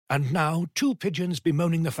And now, two pigeons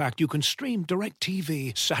bemoaning the fact you can stream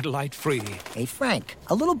DirecTV satellite-free. Hey, Frank,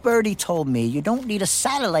 a little birdie told me you don't need a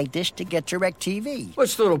satellite dish to get DirecTV.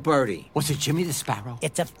 What's little birdie? Was it Jimmy the Sparrow?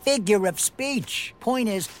 It's a figure of speech. Point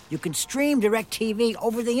is, you can stream DirecTV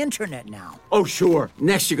over the internet now. Oh, sure.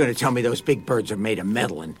 Next you're going to tell me those big birds are made of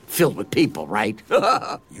metal and filled with people, right?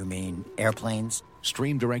 You mean airplanes?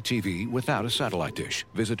 Stream DirecTV without a satellite dish.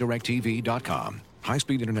 Visit DirecTV.com.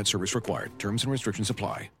 High-speed internet service required. Terms and restrictions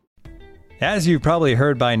apply. As you've probably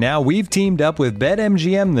heard by now, we've teamed up with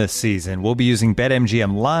BetMGM this season. We'll be using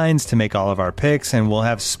BetMGM lines to make all of our picks, and we'll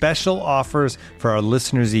have special offers for our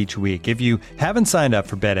listeners each week. If you haven't signed up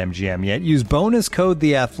for BetMGM yet, use bonus code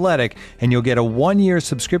The Athletic, and you'll get a 1-year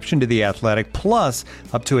subscription to The Athletic, plus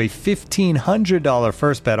up to a $1,500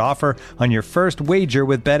 first bet offer on your first wager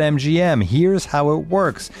with BetMGM. Here's how it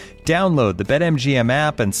works. Download the BetMGM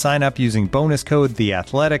app and sign up using bonus code The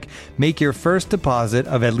Athletic. Make your first deposit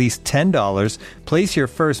of at least $10. Place your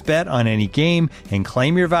first bet on any game and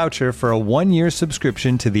claim your voucher for a 1-year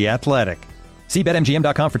subscription to The Athletic. See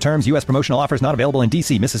BetMGM.com for terms. U.S. promotional offers not available in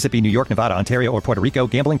D.C., Mississippi, New York, Nevada, Ontario, or Puerto Rico.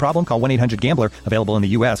 Gambling problem? Call 1-800-GAMBLER. Available in the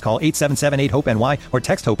U.S. Call 877-8-HOPE-NY or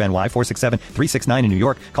text HOPE-NY 467-369 in New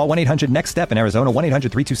York. Call 1-800-NEXT-STEP in Arizona.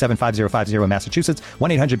 1-800-327-5050 in Massachusetts.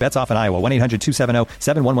 1-800-BETS-OFF in Iowa.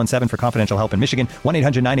 1-800-270-7117 for confidential help in Michigan.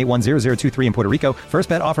 1-800-981-0023 in Puerto Rico. First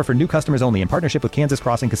bet offer for new customers only in partnership with Kansas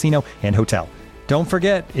Crossing Casino and Hotel. Don't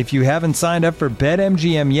forget, if you haven't signed up for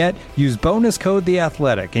BetMGM yet, use bonus code The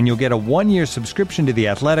Athletic, and you'll get a 1-year subscription to The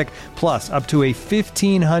Athletic, plus up to a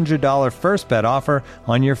 $1,500 first bet offer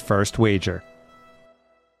on your first wager.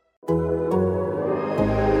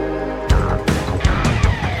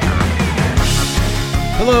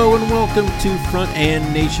 Hello and welcome to Front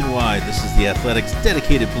and Nationwide. This is The Athletic's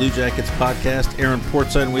dedicated Blue Jackets podcast. Aaron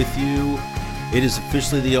Portzline with you. It is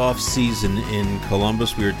officially the off-season in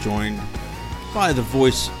Columbus. We are joined by the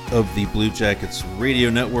voice of the Blue Jackets radio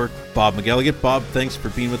network, Bob McElligott. Bob, thanks for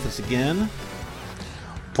being with us again.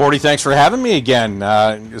 Porty, thanks for having me again.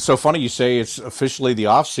 It's so funny you say it's officially the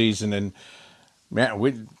off season, and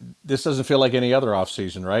man, this doesn't feel like any other off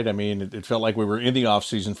season, right? I mean, it felt like we were in the off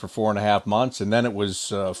season for 4.5 months, and then it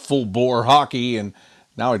was full bore hockey, and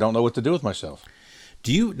now I don't know what to do with myself.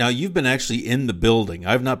 Now you've been actually in the building.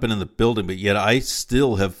 I've not been in the building, but yet I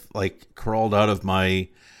still have crawled out of my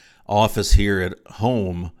office here at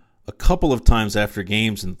home a couple of times after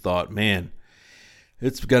games and thought, man,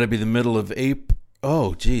 it's got to be the middle of April.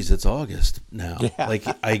 Oh, geez, it's August now. Yeah.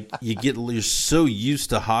 You're so used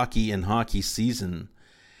to hockey and hockey season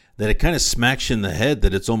that it kind of smacks you in the head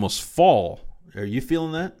that it's almost fall. Are you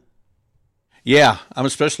feeling that? Yeah, I'm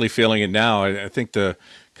especially feeling it now. I think the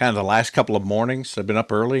last couple of mornings I've been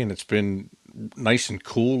up early and it's been nice and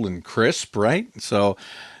cool and crisp, right? So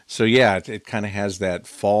yeah, it kind of has that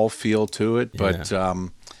fall feel to it. But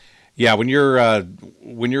yeah, when you're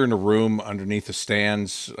in a room underneath the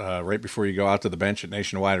stands right before you go out to the bench at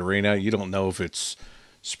Nationwide Arena, you don't know if it's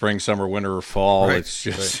spring, summer, winter, or fall. Right, it's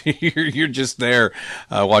just you're just there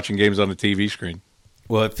watching games on the TV screen.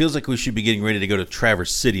 Well, it feels like we should be getting ready to go to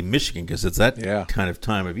Traverse City, Michigan, because it's that kind of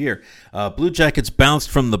time of year. Blue Jackets bounced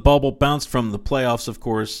from the bubble, bounced from the playoffs, of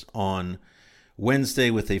course, on Wednesday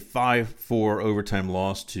with a 5-4 overtime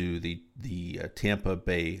loss to the Tampa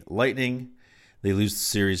Bay Lightning. They lose the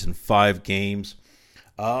series in 5 games.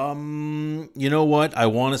 You know what? I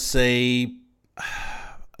want to say,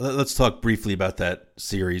 let's talk briefly about that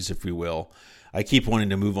series, if we will. I keep wanting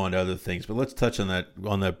to move on to other things, but let's touch on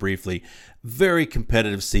that briefly. Very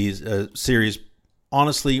competitive series.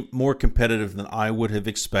 Honestly, more competitive than I would have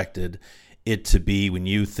expected it to be when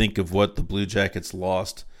you think of what the Blue Jackets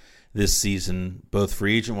lost this season, both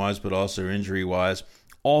free agent-wise but also injury-wise.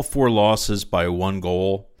 All 4 losses by 1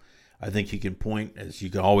 goal. I think you can point, as you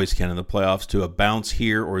always can in the playoffs, to a bounce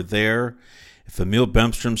here or there. If Emil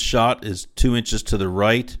Bemstrom's shot is 2 inches to the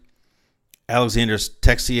right, Alexander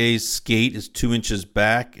Texier's skate is 2 inches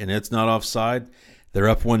back, and it's not offside, they're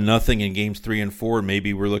up 1-0 in games 3 and 4.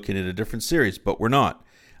 Maybe we're looking at a different series, but we're not.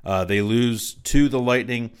 They lose to the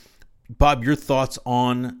Lightning. Bob, your thoughts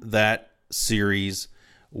on that series?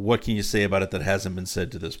 What can you say about it that hasn't been said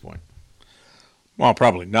to this point? Well,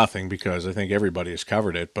 probably nothing, because I think everybody has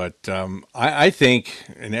covered it. But I think,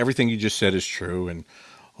 and everything you just said is true, and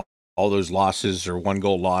all those losses are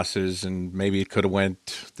 1-goal losses, and maybe it could have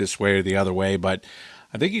went this way or the other way. But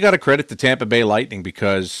I think you got to credit the Tampa Bay Lightning,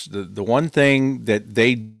 because the one thing that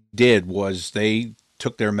they did was they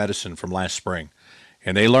took their medicine from last spring,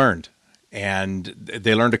 and they learned. And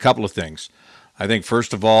they learned a couple of things. I think,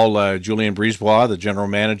 first of all, Julien Brisebois, the general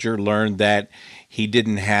manager, learned that he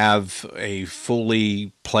didn't have a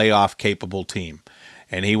fully playoff-capable team.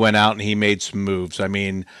 and he went out and he made some moves. I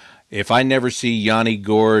mean, if I never see Yanni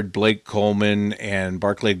Gourde, Blake Coleman, and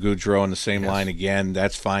Barclay Goodrow on the same line again,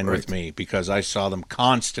 that's fine with me, because I saw them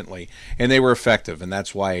constantly, and they were effective, and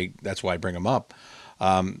that's why I bring them up.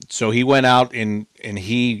 So he went out and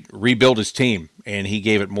he rebuilt his team, and he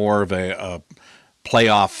gave it more of a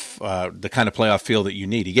playoff, the kind of playoff feel that you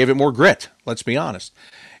need. He gave it more grit, let's be honest.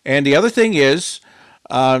 And the other thing is,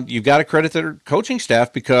 you've got to credit their coaching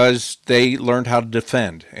staff, because they learned how to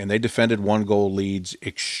defend, and they defended 1-goal leads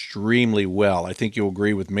extremely well. I think you'll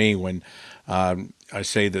agree with me when I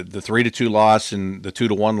say that the 3-2 loss and the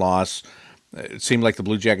 2-1 loss, it seemed like the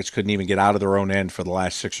Blue Jackets couldn't even get out of their own end for the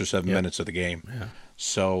last 6 or 7 minutes of the game. Yeah.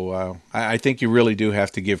 So I think you really do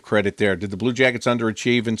have to give credit there. Did the Blue Jackets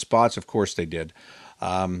underachieve in spots? Of course they did.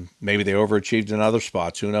 Maybe they overachieved in other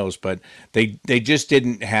spots. Who knows? But they just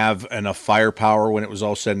didn't have enough firepower when it was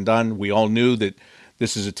all said and done. We all knew that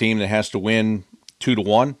this is a team that has to win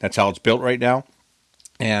 2-1. That's how it's built right now.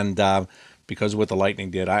 And because of what the Lightning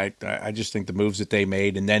did, I just think the moves that they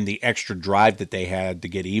made, and then the extra drive that they had to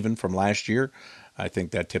get even from last year, I think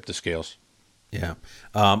that tipped the scales. Yeah.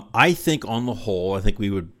 I think on the whole, I think we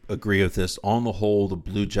would agree with this. On the whole, the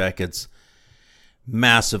Blue Jackets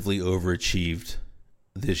massively overachieved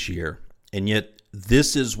this year. And yet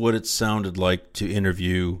this is what it sounded like to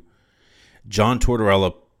interview John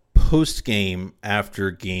Tortorella post-game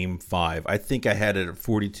after Game 5. I think I had it at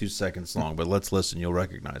 42 seconds long, but let's listen. You'll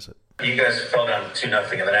recognize it. You guys fell down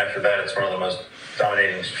 2-0, and then after that, it's one of the most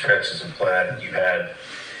dominating stretches of play I think you've had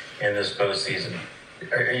in this postseason.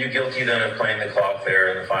 Are you guilty then of playing the clock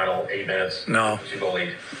there in the final 8 minutes? No. 2-goal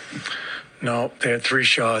lead? No, they had 3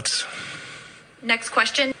 shots. Next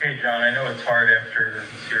question. Hey, John, I know it's hard after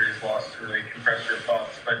the series loss to really compress your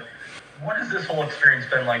thoughts, but what has this whole experience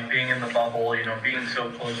been like, being in the bubble, being so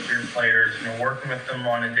close to your players, working with them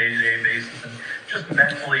on a day-to-day basis, and just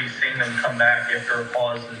mentally seeing them come back after a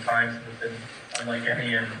pause in times that have been unlike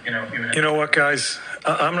any in, human. You know what, guys?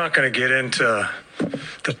 I'm not going to get into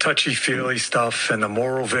the touchy-feely stuff and the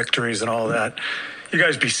moral victories and all that. You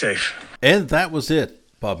guys be safe. And that was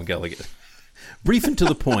it, Bob McElligott. Brief and to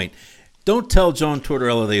the point. Don't tell John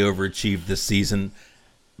Tortorella they overachieved this season.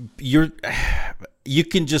 You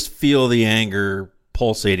can just feel the anger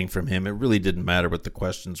pulsating from him. It really didn't matter what the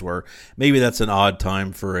questions were. Maybe that's an odd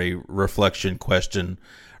time for a reflection question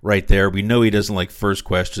right there. We know he doesn't like first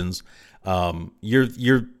questions. The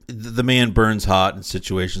man burns hot in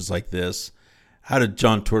situations like this. How did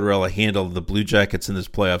John Tortorella handle the Blue Jackets in this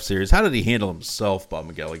playoff series? How did he handle himself,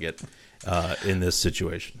 Bob McElligott, in this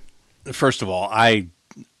situation? First of all, I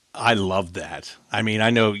love that. I mean, I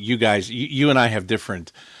know you guys, you and I have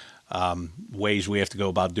different ways we have to go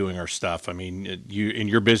about doing our stuff. I mean, you in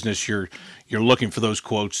your business, you're looking for those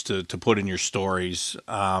quotes to put in your stories.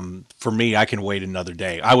 For me, I can wait another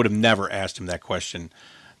day. I would have never asked him that question,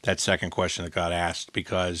 that second question that got asked,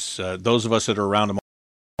 because those of us that are around him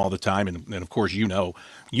all the time, and of course, you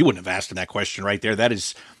wouldn't have asked him that question right there.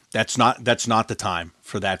 That's not the time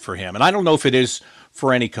for that for him. And I don't know if it is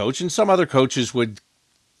for any coach. And some other coaches would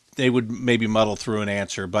maybe muddle through an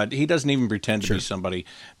answer, but he doesn't even pretend to be somebody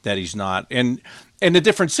that he's not. And the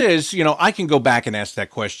difference is, I can go back and ask that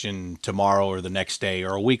question tomorrow or the next day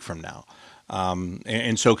or a week from now.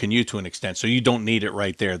 And so can you, to an extent. So you don't need it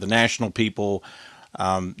right there. The national people,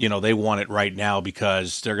 they want it right now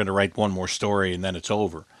because they're going to write one more story and then it's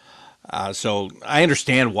over. So I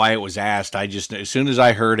understand why it was asked. As soon as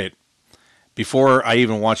I heard it, before I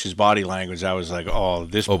even watched his body language, I was like, "Oh,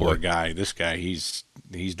 poor guy. This guy, he's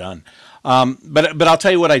done." But I'll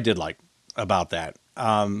tell you what I did like about that.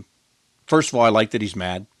 First of all, I like that he's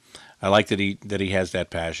mad. I like that he has that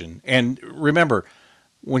passion. And remember,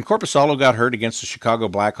 when Korpisalo got hurt against the Chicago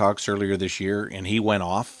Blackhawks earlier this year, and he went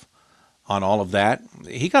off on all of that,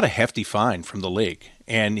 he got a hefty fine from the league,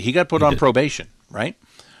 and he got put on probation. Right?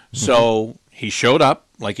 Mm-hmm. So he showed up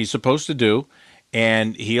like he's supposed to do.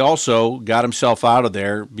 And he also got himself out of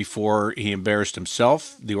there before he embarrassed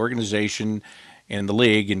himself, the organization, and the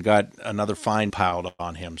league, and got another fine piled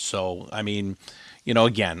on him. So, I mean,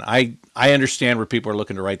 again, I understand where people are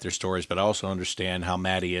looking to write their stories, but I also understand how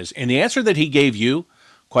mad he is. And the answer that he gave you,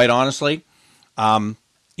 quite honestly,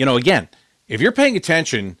 again, if you're paying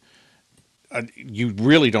attention, you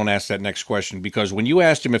really don't ask that next question, because when you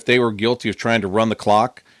asked him if they were guilty of trying to run the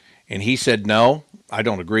clock, and he said no, I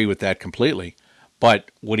don't agree with that completely.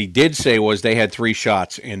 But what he did say was they had 3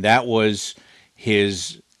 shots, and that was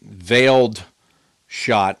his veiled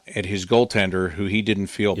shot at his goaltender, who he didn't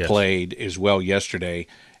feel played as well yesterday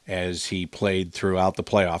as he played throughout the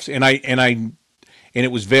playoffs. And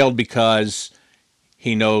it was veiled because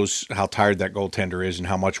he knows how tired that goaltender is and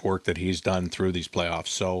how much work that he's done through these playoffs.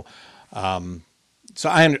 So, so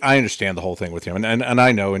I understand the whole thing with him, and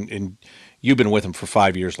I know, and you've been with him for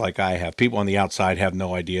 5 years like I have. People on the outside have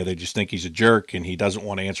no idea. They just think he's a jerk and he doesn't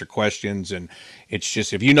want to answer questions. And it's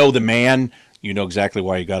just, if you know the man, you know exactly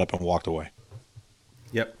why he got up and walked away.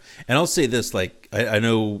 Yep. And I'll say this, like, I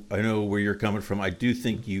know where you're coming from. I do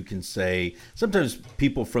think you can say sometimes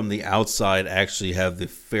people from the outside actually have the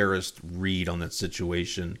fairest read on that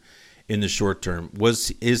situation in the short term. Does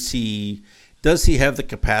he have the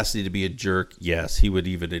capacity to be a jerk? Yes, he would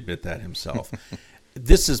even admit that himself.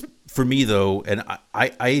 This is, for me though, and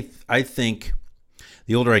I think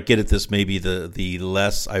the older I get at this, maybe the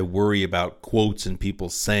less I worry about quotes and people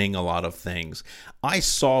saying a lot of things. I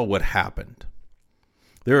saw what happened.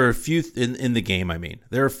 There are a few in the game. I mean,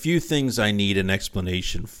 there are a few things I need an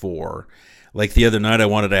explanation for. Like the other night, I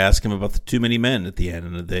wanted to ask him about the too many men at the end,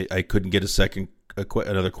 and I couldn't get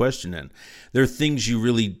another question in. There are things you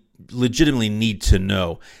really legitimately need to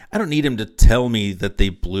know. I don't need him to tell me that they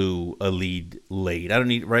blew a lead late. I don't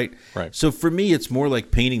need right. So for me, it's more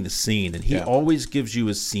like painting the scene, and he always gives you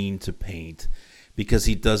a scene to paint because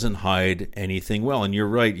he doesn't hide anything well. And you're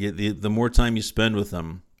right. The more time you spend with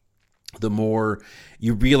him, the more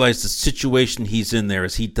you realize the situation he's in there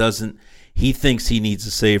is he thinks he needs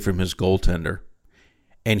a save from his goaltender,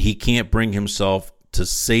 and he can't bring himself to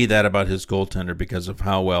say that about his goaltender because of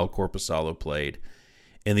how well Korpisalo played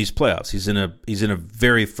in these playoffs. He's in a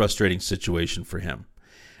very frustrating situation for him.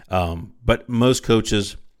 But most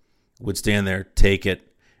coaches would stand there, take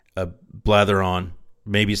it, blather on,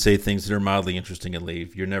 maybe say things that are mildly interesting and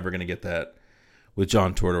leave. You're never going to get that with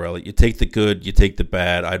John Tortorella. You take the good, you take the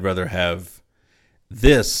bad. I'd rather have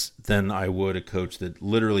this than I would a coach that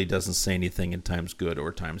literally doesn't say anything in times good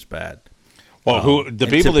or times bad. Well, the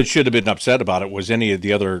people that should have been upset about it was any of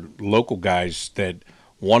the other local guys that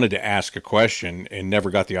wanted to ask a question and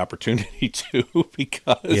never got the opportunity to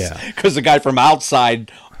because the guy from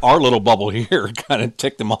outside our little bubble here kind of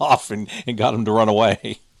ticked him off and got him to run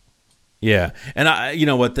away. Yeah, and you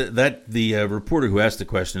know what? The reporter who asked the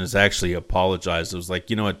question has actually apologized. It was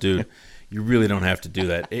like, you know what, dude, you really don't have to do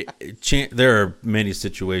that. There are many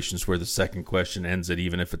situations where the second question ends it,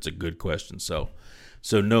 even if it's a good question. So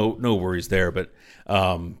no worries there. But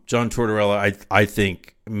John Tortorella, I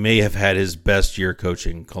think, may have had his best year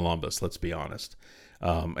coaching Columbus. Let's be honest.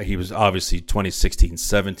 He was obviously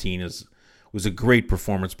 2016-17 was a great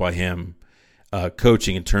performance by him,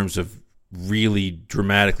 coaching in terms of really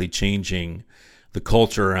dramatically changing the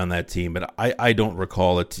culture around that team. But I don't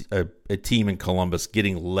recall a team in Columbus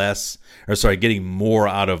getting more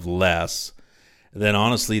out of less than,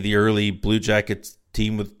 honestly, the early Blue Jackets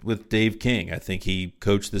team with Dave King. I think he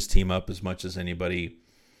coached this team up as much as anybody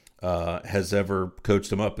has ever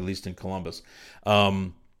coached them up, at least in Columbus.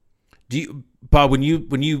 Do you, Bob, when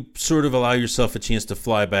you sort of allow yourself a chance to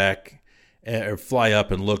fly back or fly up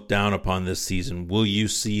and look down upon this season, will you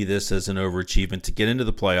see this as an overachievement to get into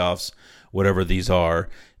the playoffs, whatever these are,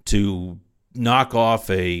 to knock off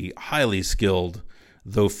a highly skilled,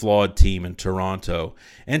 though flawed team in Toronto,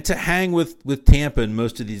 and to hang with Tampa in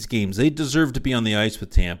most of these games? They deserve to be on the ice with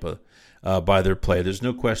Tampa by their play. There's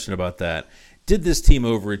no question about that. Did this team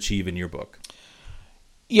overachieve in your book?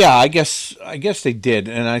 Yeah, I guess they did.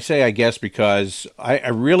 And I say I guess because I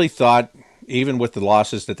really thought, even with the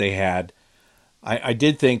losses that they had, I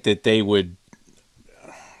did think that they'd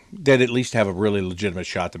at least have a really legitimate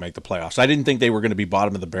shot to make the playoffs. I didn't think they were going to be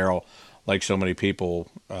bottom of the barrel like so many people,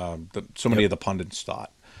 many of the pundits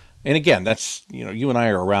thought. And again, that's, you and I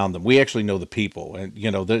are around them. We actually know the people.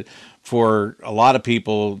 And, for a lot of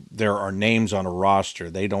people, there are names on a roster.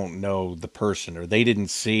 They don't know the person, or they didn't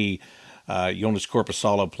see Joonas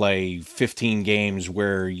Korpisalo play 15 games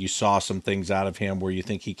where you saw some things out of him where you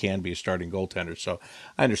think he can be a starting goaltender. So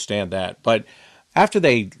I understand that. But after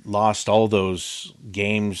they lost all those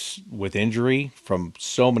games with injury from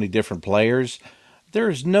so many different players,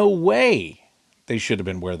 there's no way they should have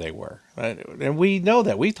been where they were. And we know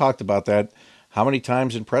that. We talked about that how many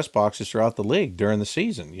times in press boxes throughout the league during the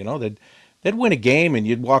season. They'd win a game and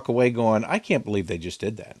you'd walk away going, I can't believe they just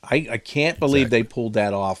did that. I can't believe they pulled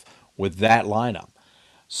that off with that lineup.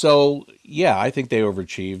 So, yeah, I think they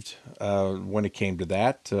overachieved when it came to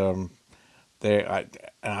that. I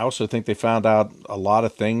also think they found out a lot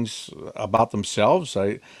of things about themselves.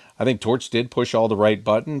 I think Torts did push all the right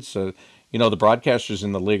buttons. The broadcasters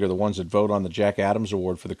in the league are the ones that vote on the Jack Adams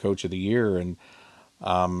Award for the Coach of the Year, and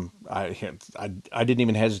I didn't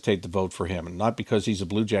even hesitate to vote for him, and not because he's a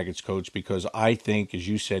Blue Jackets coach, because I think, as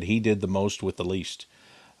you said, he did the most with the least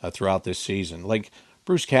throughout this season. Like,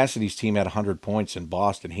 Bruce Cassidy's team had 100 points in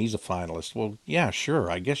Boston. He's a finalist. Well, yeah, sure.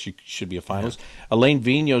 I guess you should be a finalist. Yeah. Alain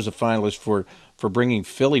Vigneault's a finalist for bringing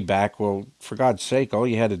Philly back. Well, for God's sake, all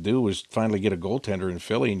you had to do was finally get a goaltender in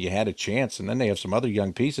Philly, and you had a chance. And then they have some other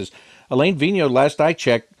young pieces. Alain Vigneault, last I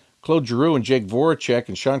checked, Claude Giroux and Jake Voracek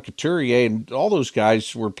and Sean Couturier and all those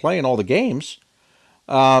guys were playing all the games.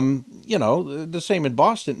 The same in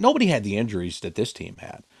Boston. Nobody had the injuries that this team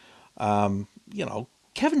had.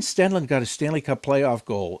 Kevin Stenlund got a Stanley Cup playoff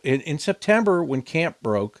goal. In September, when camp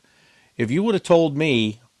broke, if you would have told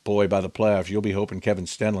me, boy, by the playoffs, you'll be hoping Kevin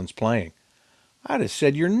Stenlund's playing, I'd have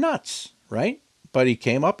said you're nuts, right? But he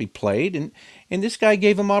came up, he played, and this guy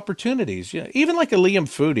gave him opportunities. Even like a Liam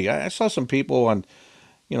Foudy. I saw some people on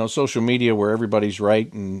social media where everybody's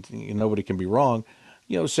right and nobody can be wrong,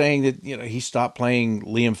 saying that he stopped playing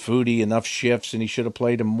Liam Foudy enough shifts and he should have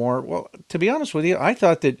played him more. Well, to be honest with you, I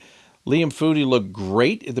thought that Liam Foudy looked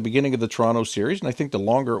great at the beginning of the Toronto series, and I think the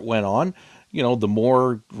longer it went on, the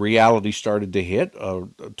more reality started to hit. A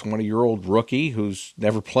 20-year-old rookie who's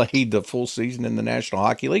never played the full season in the National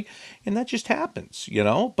Hockey League, and that just happens,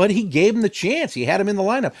 But he gave him the chance. He had him in the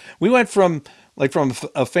lineup. We went from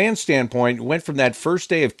a fan standpoint, went from that first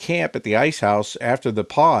day of camp at the Ice House after the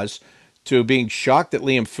pause to being shocked that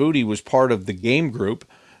Liam Foudy was part of the game group,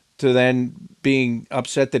 to then being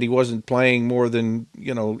upset that he wasn't playing more than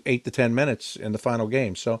 8 to 10 minutes in the final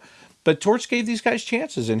game. So, but Torts gave these guys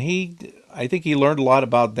chances, and I think he learned a lot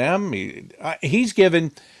about them. He's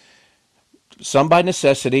given some by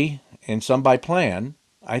necessity and some by plan.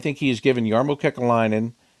 I think he has given Jarmo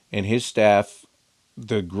Kekalainen and his staff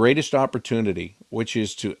the greatest opportunity, which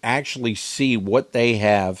is to actually see what they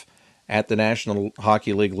have at the National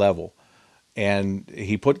Hockey League level. And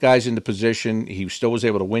he put guys into position. He still was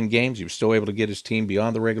able to win games. He was still able to get his team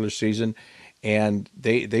beyond the regular season. And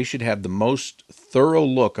they should have the most thorough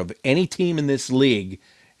look of any team in this league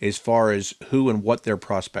as far as who and what their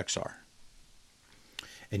prospects are.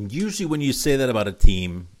 And usually when you say that about a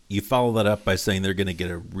team, you follow that up by saying they're going to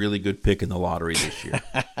get a really good pick in the lottery this year.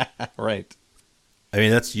 Right. I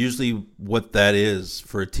mean, that's usually what that is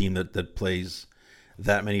for a team that plays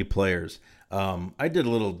that many players. I did a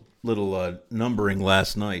little numbering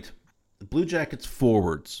last night. The Blue Jackets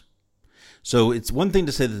forwards. So it's one thing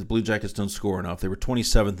to say that the Blue Jackets don't score enough. They were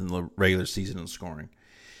 27th in the regular season in scoring.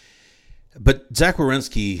 But Zach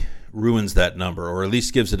Werenski ruins that number, or at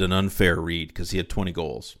least gives it an unfair read, because he had 20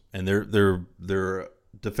 goals. And their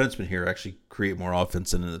defensemen here actually create more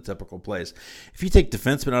offense than in the typical plays. If you take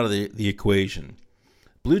defensemen out of the equation,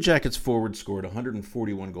 Blue Jackets forward scored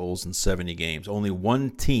 141 goals in 70 games. Only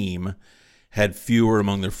one team had fewer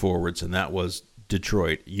among their forwards, and that was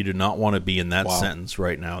Detroit. You do not want to be in that sentence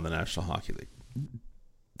right now in the National Hockey League.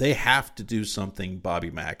 They have to do something,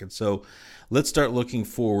 Bobby Mack. And so let's start looking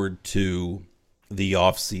forward to the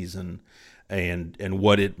offseason and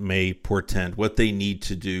what it may portend, what they need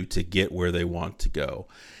to do to get where they want to go.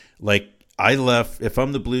 If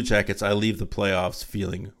I'm the Blue Jackets, I leave the playoffs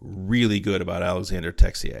feeling really good about Alexander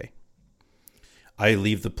Texier. I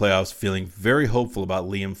leave the playoffs feeling very hopeful about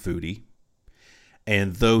Liam Foudy.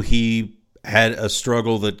 And though he had a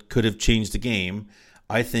struggle that could have changed the game,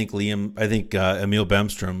 I think Emil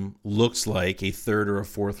Bemstrom looks like a third or a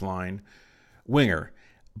fourth line winger.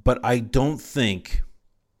 But I don't think,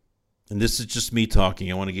 and this is just me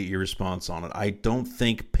talking, I want to get your response on it, I don't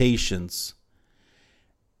think patience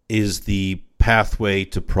is the pathway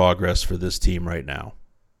to progress for this team right now.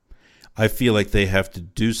 I feel like they have to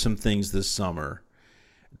do some things this summer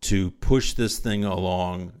to push this thing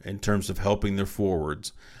along in terms of helping their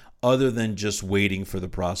forwards, other than just waiting for the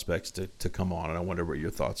prospects to come on. And I wonder what your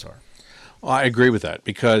thoughts are. Well, I agree with that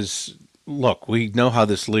because, look, we know how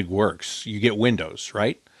this league works. You get windows,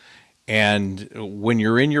 right? And when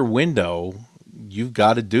you're in your window, you've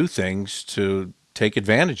got to do things to take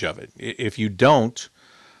advantage of it. If you don't,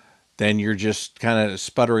 then you're just kind of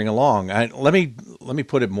sputtering along. Let me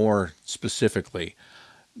put it more specifically.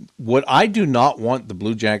 What I do not want the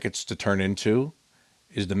Blue Jackets to turn into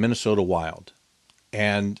is the Minnesota Wild.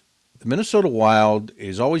 And the Minnesota Wild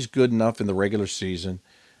is always good enough in the regular season.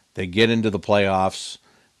 They get into the playoffs.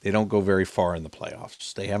 They don't go very far in the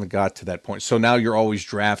playoffs. They haven't got to that point. So now you're always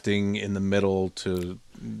drafting in the middle to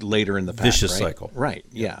later in the pack. Vicious right? cycle. Right,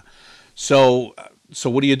 yeah. So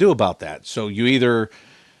what do you do about that? So you either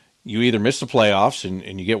miss the playoffs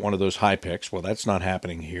and you get one of those high picks. Well, that's not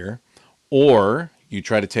happening here. Or you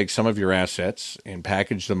try to take some of your assets and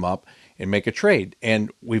package them up and make a trade. And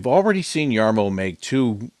we've already seen Jarmo make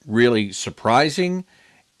two really surprising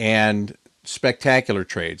and spectacular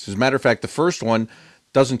trades. As a matter of fact, the first one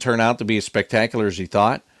doesn't turn out to be as spectacular as he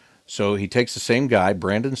thought. So he takes the same guy,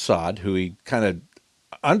 Brandon Saad, who he kind of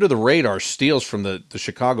under the radar steals from the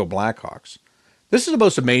Chicago Blackhawks. This is the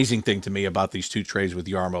most amazing thing to me about these two trades with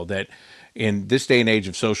Jarmo, that in this day and age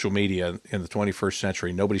of social media in the 21st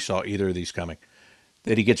century, nobody saw either of these coming.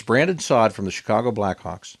 That he gets Brandon Saad from the Chicago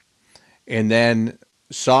Blackhawks, and then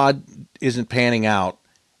Saad isn't panning out,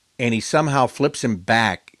 and he somehow flips him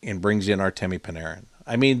back and brings in Artemi Panarin.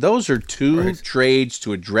 I mean, those are two trades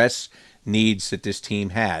to address needs that this team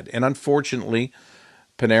had. And unfortunately,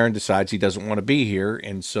 Panarin decides he doesn't want to be here,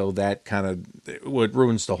 and so that kind of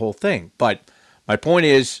ruins the whole thing. But my point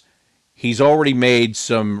is, he's already made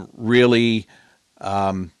some really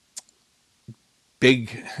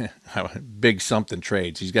big something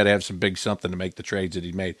trades. He's got to have some big something to make the trades that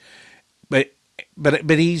he made. But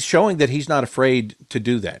he's showing that he's not afraid to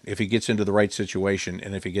do that if he gets into the right situation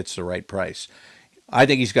and if he gets the right price. I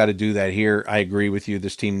think he's got to do that here. I agree with you.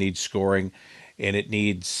 This team needs scoring, and it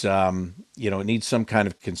needs it needs some kind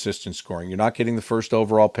of consistent scoring. You're not getting the first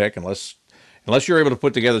overall pick unless you're able to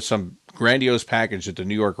put together some grandiose package that the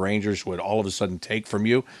New York Rangers would all of a sudden take from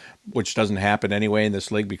you, which doesn't happen anyway in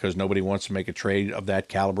this league because nobody wants to make a trade of that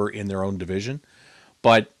caliber in their own division.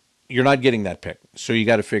 But you're not getting that pick, so you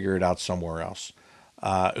got to figure it out somewhere else.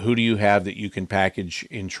 Who do you have that you can package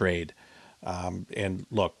in trade? And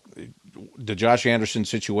look, the Josh Anderson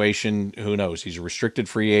situation, who knows? He's a restricted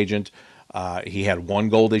free agent. He had 1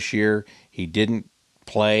 goal this year. He didn't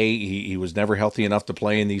play. He was never healthy enough to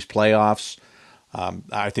play in these playoffs.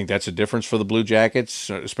 I think that's a difference for the Blue Jackets,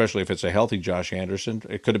 especially if it's a healthy Josh Anderson.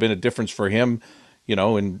 It could have been a difference for him,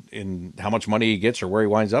 in how much money he gets or where he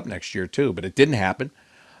winds up next year too, but it didn't happen.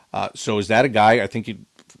 So is that a guy? I think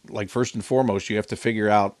first and foremost, you have to figure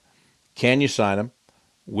out, can you sign him?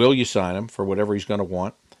 Will you sign him for whatever he's going to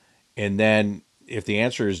want? And then if the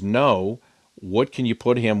answer is no, what can you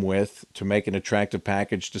put him with to make an attractive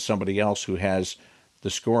package to somebody else who has the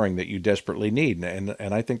scoring that you desperately need?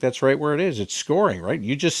 And I think that's right where it is. It's scoring, right?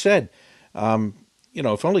 You just said,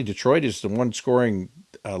 if only Detroit is the one scoring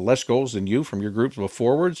less goals than you from your group of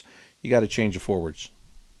forwards, you got to change the forwards.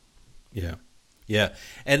 Yeah. Yeah.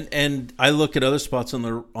 And I look at other spots on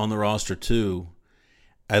the roster too.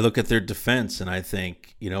 I look at their defense and I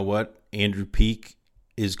think, you know what? Andrew Peeke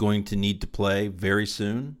is going to need to play very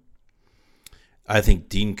soon. I think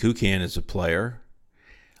Dean Kukan is a player.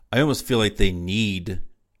 I almost feel like they need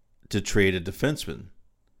to trade a defenseman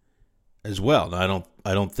as well. Now,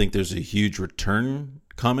 I don't think there's a huge return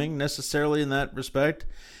coming necessarily in that respect,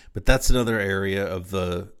 but that's another area of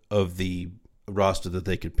the roster that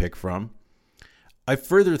they could pick from. I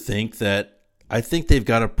further think that they've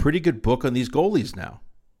got a pretty good book on these goalies now.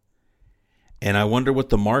 And I wonder what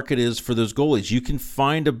the market is for those goalies. You can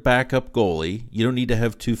find a backup goalie. You don't need to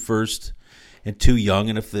have 2 first and 2 young.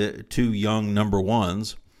 And if the 2 young number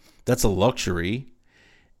ones, that's a luxury.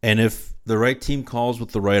 And if the right team calls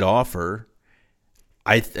with the right offer,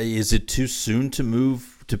 is it too soon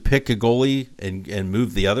to pick a goalie and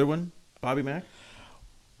move the other one, Bobby Mack?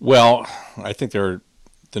 Well, I think the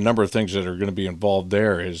number of things that are going to be involved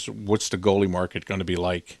there is, what's the goalie market going to be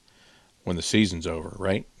like when the season's over,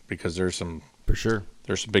 right? Because there's some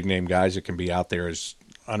big name guys that can be out there as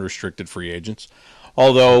unrestricted free agents.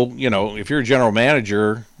 Although, if you're a general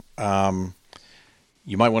manager,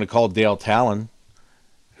 you might want to call Dale Talon,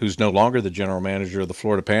 who's no longer the general manager of the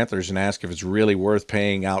Florida Panthers, and ask if it's really worth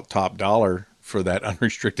paying out top dollar for that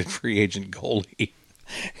unrestricted free agent goalie.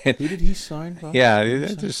 Who did he sign, Bob? Yeah,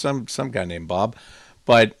 there's some guy named Bob.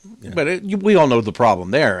 But we all know the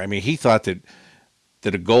problem there. I mean, he thought that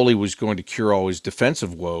a goalie was going to cure all his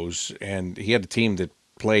defensive woes, and he had a team that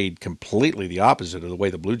played completely the opposite of the way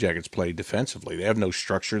the Blue Jackets played defensively. They have no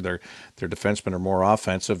structure. Their defensemen are more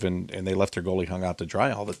offensive, and they left their goalie hung out to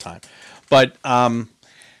dry all the time. But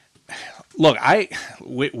look,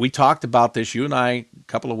 we talked about this, you and I, a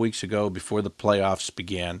couple of weeks ago before the playoffs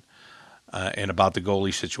began, and about the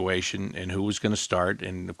goalie situation and who was going to start.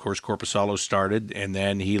 And, of course, Korpisalo started, and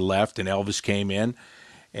then he left, and Elvis came in,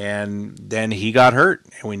 and then he got hurt,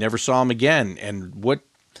 and we never saw him again. And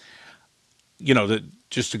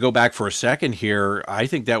just to go back for a second here, I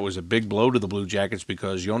think that was a big blow to the Blue Jackets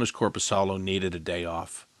because Jonas Korpisalo needed a day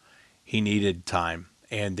off. He needed time,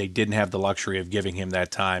 and they didn't have the luxury of giving him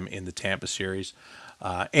that time in the Tampa series.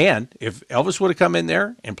 And if Elvis would have come in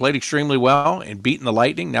there and played extremely well and beaten the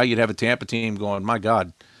Lightning, now you'd have a Tampa team going, my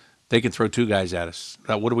God, they can throw 2 guys at us.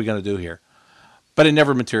 What are we going to do here? But it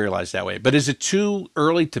never materialized that way. But is it too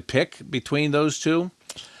early to pick between those two?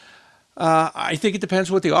 I think it depends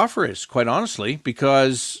what the offer is, quite honestly,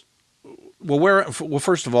 because,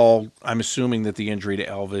 first of all, I'm assuming that the injury to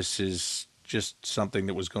Elvis is just something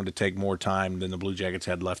that was going to take more time than the Blue Jackets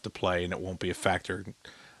had left to play, and it won't be a factor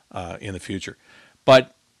in the future.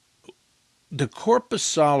 But the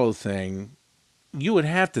Korpisalo thing, you would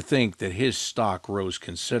have to think that his stock rose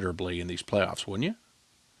considerably in these playoffs, wouldn't you?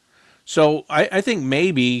 So I think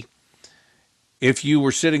maybe if you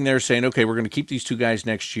were sitting there saying, okay, we're going to keep these two guys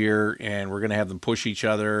next year and we're going to have them push each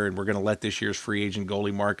other and we're going to let this year's free agent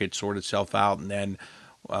goalie market sort itself out, and then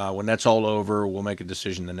when that's all over, we'll make a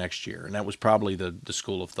decision the next year. And that was probably the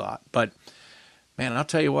school of thought. But, man, I'll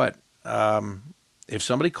tell you what, if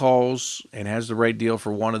somebody calls and has the right deal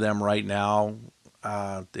for one of them right now,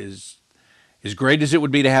 is as great as it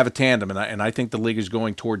would be to have a tandem, and I think the league is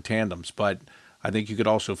going toward tandems, but I think you could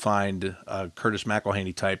also find a Curtis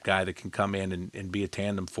McElhaney type guy that can come in and be a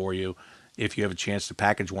tandem for you if you have a chance to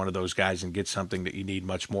package one of those guys and get something that you need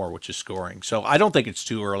much more, which is scoring. So I don't think it's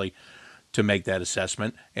too early to make that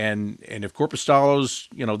assessment. And if Korpisalo's,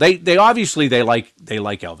 they obviously they like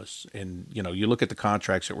Elvis, and you look at the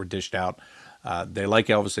contracts that were dished out. They like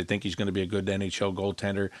Elvis. They think he's going to be a good NHL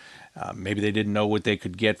goaltender. Maybe they didn't know what they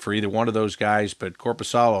could get for either one of those guys, but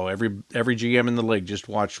Korpisalo, every GM in the league just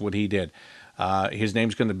watched what he did. His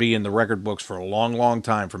name's going to be in the record books for a long, long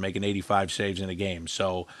time for making 85 saves in a game.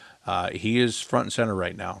 So he is front and center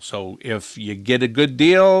right now. So if you get a good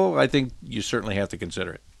deal, I think you certainly have to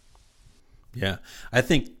consider it. Yeah, I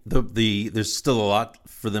think there's still a lot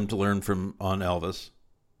for them to learn on Elvis.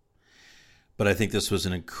 But I think this was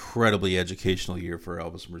an incredibly educational year for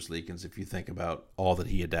Elvis Merzlikins if you think about all that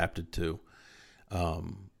he adapted to.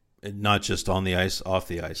 And not just on the ice, off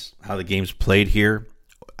the ice. How the game's played here,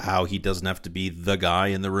 how he doesn't have to be the guy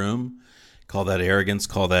in the room. Call that arrogance,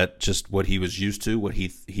 call that just what he was used to, what he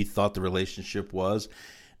thought the relationship was.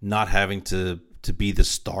 Not having to be the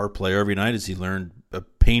star player every night as he learned a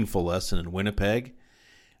painful lesson in Winnipeg.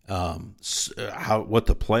 What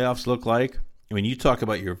the playoffs look like. I mean, you talk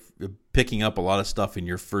about your picking up a lot of stuff in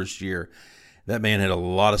your first year. That man had a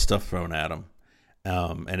lot of stuff thrown at him,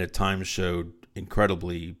 and at times showed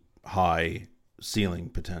incredibly high ceiling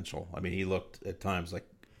potential. I mean, he looked at times like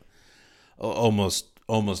almost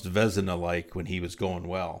Vezina-like when he was going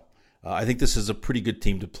well. I think this is a pretty good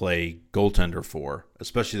team to play goaltender for,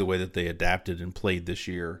 especially the way that they adapted and played this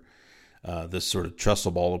year. This sort of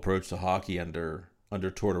trestle ball approach to hockey under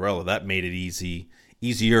Tortorella, that made it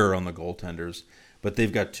easier on the goaltenders, but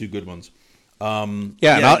they've got two good ones. And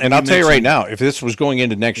I'll tell you right now, if this was going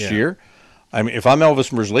into next year, I mean, if I'm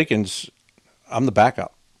Elvis Merzlikins, I'm the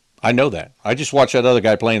backup. I know that. I just watched that other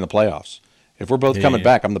guy play in the playoffs. If we're both coming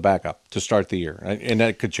back, I'm the backup to start the year, and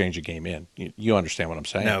that could change a game in. You understand what I'm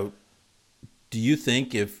saying? Now, do you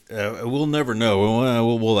think if we'll never know?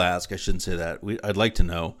 We'll ask. I shouldn't say that. I'd like to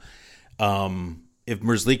know if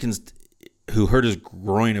Merzlikins, who hurt his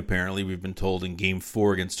groin apparently, we've been told in Game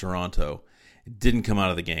 4 against Toronto, didn't come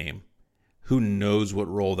out of the game. Who knows what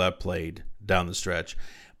role that played down the stretch?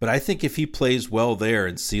 But I think if he plays well there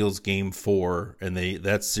and seals Game 4 and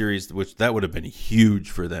that series, which that would have been huge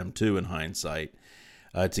for them too in hindsight,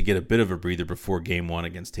 to get a bit of a breather before Game 1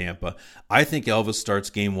 against Tampa. I think Elvis starts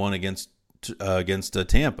Game 1 against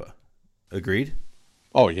Tampa. Agreed?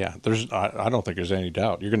 Oh yeah, I don't think there's any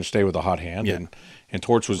doubt. You're going to stay with a hot hand, and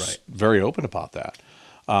Torts was very open about that.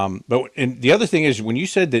 But the other thing is, when you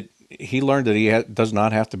said that he learned that he does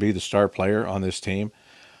not have to be the star player on this team,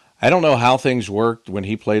 I don't know how things worked when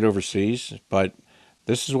he played overseas, but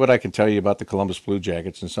this is what I can tell you about the Columbus Blue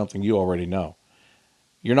Jackets, and something you already know.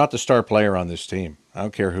 You're not the star player on this team. I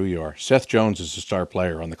don't care who you are. Seth Jones is the star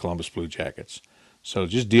player on the Columbus Blue Jackets. So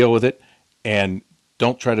just deal with it, and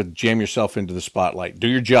don't try to jam yourself into the spotlight. Do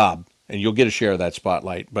your job, and you'll get a share of that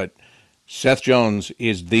spotlight. But Seth Jones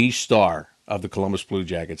is the star of the Columbus Blue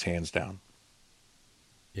Jackets, hands down.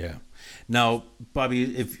 Yeah. Now,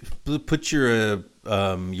 Bobby, if put your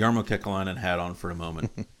Jarmo Kekalainen hat on for a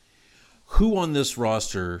moment. Who on this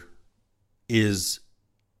roster is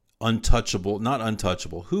untouchable? Not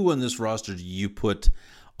untouchable. Who on this roster do you put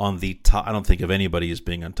on the top? I don't think of anybody as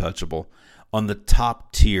being untouchable. On the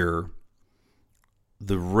top tier,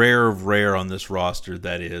 the rare of rare on this roster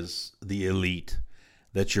that is the elite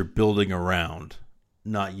that you're building around,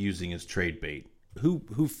 not using as trade bait.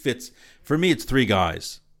 Who fits? For me, it's three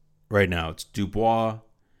guys right now. It's Dubois,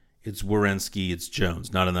 it's Werenski, it's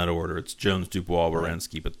Jones. Not in that order. It's Jones, Dubois,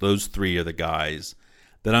 Werenski. But those three are the guys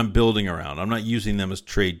that I'm building around. I'm not using them as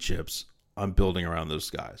trade chips. I'm building around those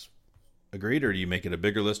guys. Agreed, or do you make it a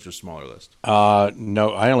bigger list or smaller list?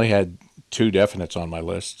 No, I only had two definites on my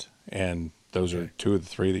list, and those are two of the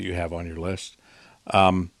three that you have on your list.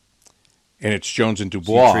 And it's Jones and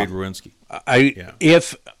Dubois. So you trade Werenski.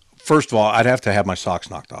 If first of all, I'd have to have my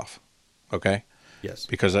socks knocked off. Okay. Yes.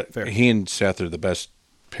 Because he and Seth are the best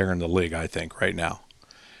pair in the league, I think, right now.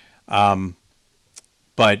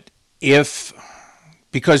 But if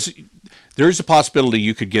because there's a possibility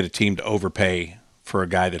you could get a team to overpay for a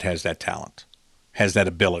guy that has that talent, has that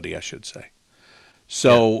ability, I should say.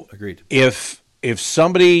 So agreed. If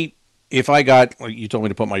somebody, if I got, well, you told me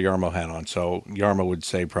to put my Yarmo hat on, so Yarmo would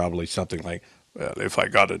say probably something like, well, if I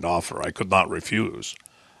got an offer, I could not refuse.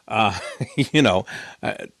 You know,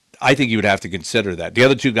 I think you would have to consider that. The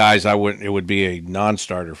other two guys, I wouldn't. It would be a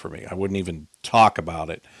non-starter for me. I wouldn't even talk about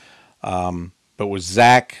it. But with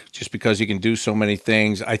Zach, just because he can do so many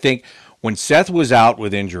things, I think when Seth was out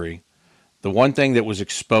with injury, the one thing that was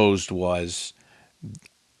exposed was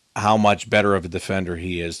how much better of a defender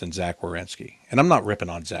he is than Zach Werenski. And I'm not ripping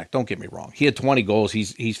on Zach. Don't get me wrong. He had 20 goals.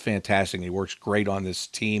 He's fantastic. He works great on this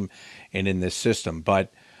team and in this system.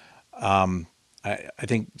 But I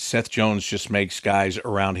think Seth Jones just makes guys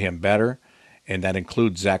around him better, and that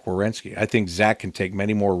includes Zach Werenski. I think Zach can take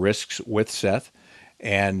many more risks with Seth,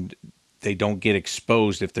 and they don't get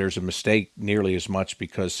exposed if there's a mistake nearly as much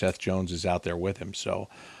because Seth Jones is out there with him. So,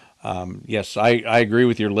 yes, I agree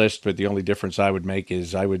with your list, but the only difference I would make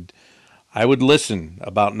is I would listen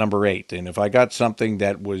about number 8, and if I got something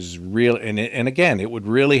that was real, and again, it would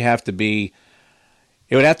really have to be.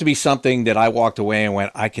 It would have to be something that I walked away and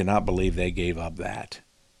went, I cannot believe they gave up that.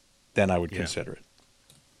 Then I would consider it.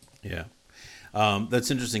 Yeah,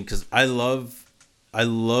 that's interesting because I love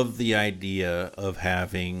the idea of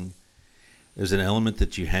having. There's an element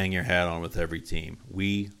that you hang your hat on with every team.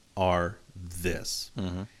 We are this,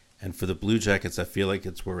 and for the Blue Jackets, I feel like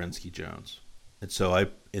it's Werenski Jones, and so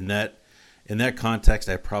in that context,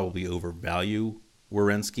 I probably overvalue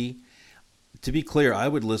Werenski. To be clear, I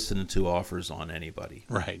would listen to offers on anybody,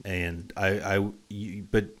 right? And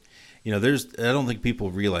but you know, I don't think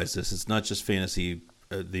people realize this. It's not just fantasy,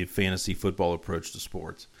 the fantasy football approach to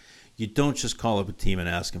sports. You don't just call up a team and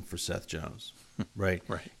ask them for Seth Jones, right?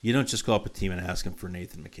 Right. You don't just call up a team and ask them for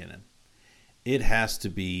Nathan McKinnon. It has to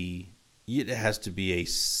be a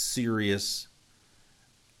serious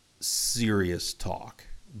talk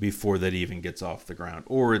before that even gets off the ground,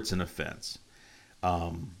 or it's an offense.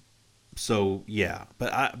 So yeah,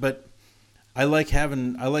 but I like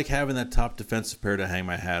having that top defensive pair to hang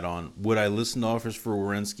my hat on. Would I listen to offers for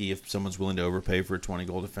Werenski if someone's willing to overpay for a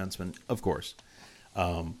 20-goal defenseman? Of course.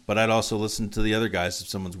 But I'd also listen to the other guys if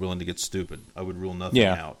someone's willing to get stupid. I would rule nothing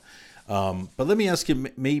out. But let me ask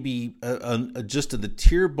you, maybe just to the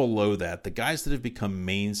tier below that, the guys that have become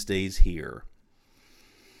mainstays here.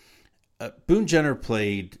 Boone Jenner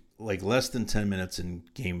played like less than 10 minutes in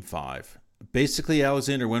Game 5. Basically,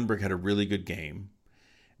 Alexander Wenberg had a really good game,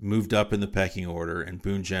 moved up in the pecking order, and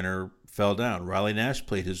Boone Jenner fell down. Riley Nash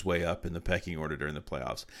played his way up in the pecking order during the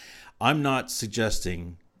playoffs. I'm not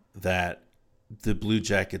suggesting that the Blue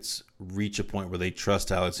Jackets reach a point where they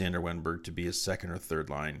trust Alexander Wenberg to be a second or third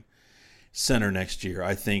line center next year.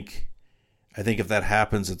 I think if that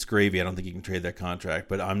happens, it's gravy. I don't think you can trade that contract,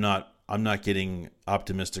 but I'm not getting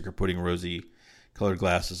optimistic or putting rosy-colored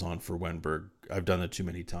glasses on for Wenberg. I've done it too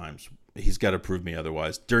many times. He's got to prove me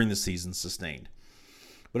otherwise during the season sustained.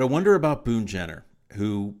 But I wonder about Boone Jenner,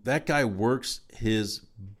 who that guy works his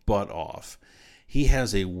butt off. He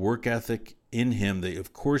has a work ethic in him that,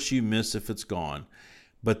 of course, you miss if it's gone,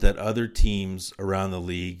 but that other teams around the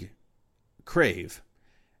league crave,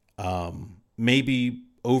 maybe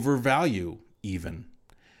overvalue even.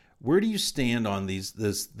 Where do you stand on the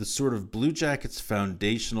sort of Blue Jackets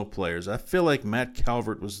foundational players? I feel like Matt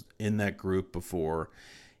Calvert was in that group before.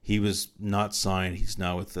 He was not signed. He's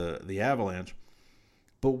now with the Avalanche.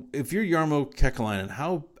 But if you're Jarmo Kekalainen,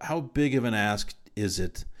 how big of an ask is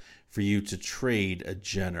it for you to trade a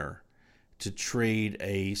Jenner, to trade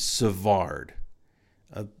a Savard,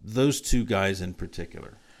 those two guys in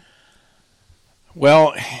particular?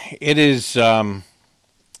 Well, it is,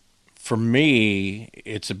 for me,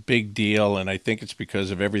 it's a big deal, and I think it's because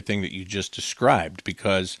of everything that you just described,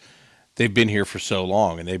 because they've been here for so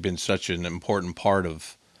long, and they've been such an important part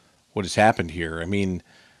of what has happened here. I mean,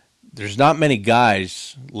 there's not many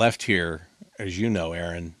guys left here, as you know,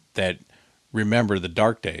 Aaron, that remember the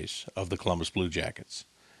dark days of the Columbus Blue Jackets.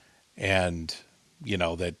 And, you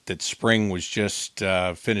know, that spring was just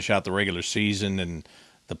finish out the regular season and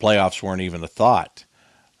the playoffs weren't even a thought.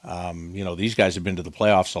 You know, these guys have been to the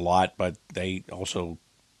playoffs a lot, but they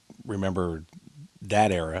remember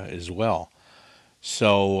that era as well.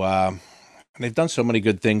 So they've done so many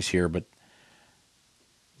good things here, but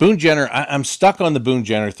Boone Jenner, I'm stuck on the Boone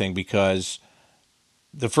Jenner thing because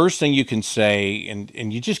the first thing you can say,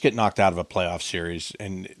 and you just get knocked out of a playoff series,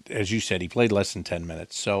 and as you said, he played less than 10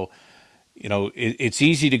 minutes. So, you know, it's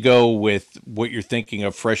easy to go with what you're thinking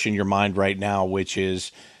of fresh in your mind right now, which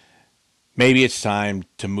is maybe it's time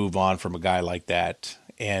to move on from a guy like that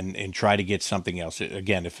and try to get something else.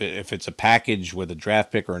 Again, if it's a package with a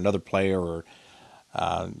draft pick or another player, or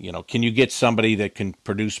can you get somebody that can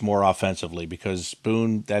produce more offensively? Because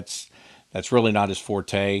Boone, that's really not his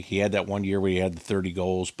forte. He had that 1 year where he had the 30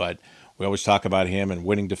 goals, but we always talk about him and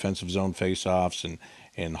winning defensive zone faceoffs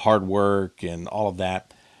and hard work and all of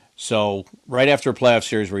that. So right after a playoff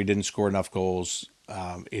series where he didn't score enough goals,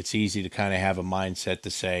 it's easy to kind of have a mindset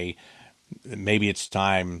to say maybe it's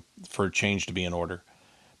time for a change to be in order.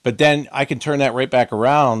 But then I can turn that right back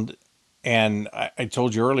around, and I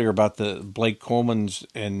told you earlier about the Blake Colemans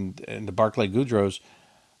and the Barclay Goodrows.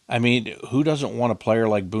 I mean, who doesn't want a player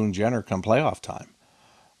like Boone Jenner come playoff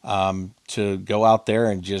time to go out there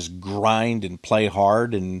and just grind and play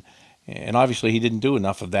hard? And obviously he didn't do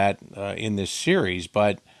enough of that in this series,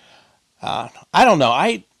 but I don't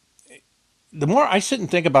know. The more I sit and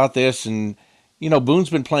think about this, and Boone's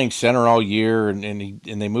been playing center all year, and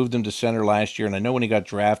they moved him to center last year. And I know when he got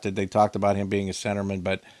drafted, they talked about him being a centerman,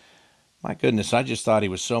 but my goodness, I just thought he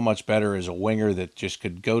was so much better as a winger that just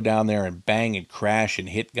could go down there and bang and crash and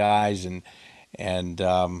hit guys and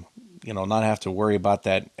not have to worry about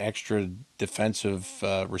that extra defensive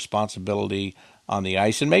responsibility on the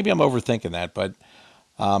ice. And maybe I'm overthinking that, but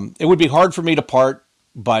it would be hard for me to part.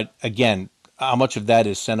 But again, how much of that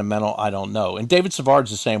is sentimental, I don't know. And David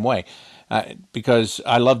Savard's the same way, because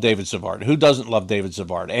I love David Savard. Who doesn't love David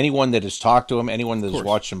Savard? Anyone that has talked to him, anyone that has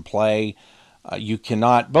watched him play, you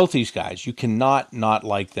cannot, both these guys, you cannot not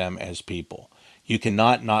like them as people. You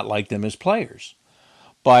cannot not like them as players.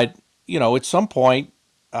 But, at some point,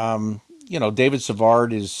 David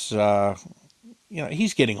Savard is,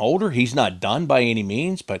 he's getting older. He's not done by any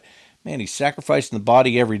means, but, man, he's sacrificing the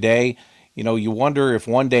body every day. You wonder if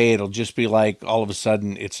one day it'll just be like all of a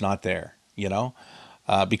sudden it's not there,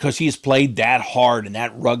 because he's played that hard and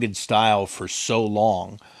that rugged style for so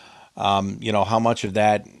long. How much of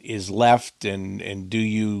that is left, and do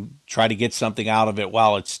you try to get something out of it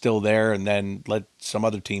while it's still there, and then let some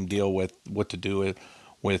other team deal with what to do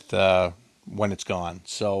with when it's gone?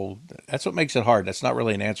 So that's what makes it hard. That's not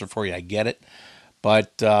really an answer for you. I get it.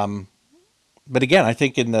 But again, I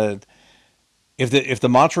think if the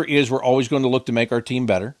mantra is we're always going to look to make our team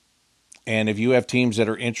better, and if you have teams that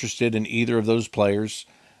are interested in either of those players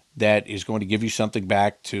that is going to give you something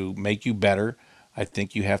back to make you better, I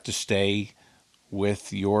think you have to stay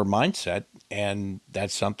with your mindset, and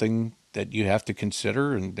that's something that you have to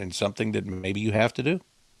consider and something that maybe you have to do.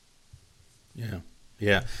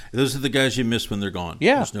 Yeah. Those are the guys you miss when they're gone.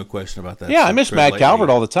 Yeah. There's no question about that. Yeah, I miss Matt Calvert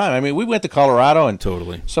all the time. I mean, we went to Colorado, and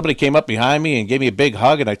totally somebody came up behind me and gave me a big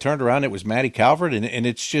hug, and I turned around, it was Matty Calvert, and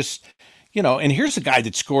it's just, and here's the guy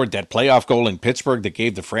that scored that playoff goal in Pittsburgh that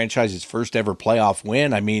gave the franchise its first ever playoff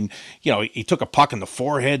win. I mean, he took a puck in the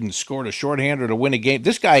forehead and scored a shorthander to win a game.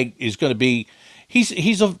 This guy is going to be,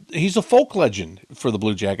 he's a folk legend for the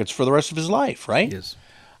Blue Jackets for the rest of his life, right? He is.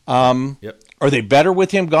 Yep. Are they better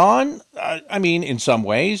with him gone? I mean, in some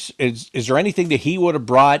ways. Is there anything that he would have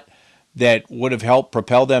brought that would have helped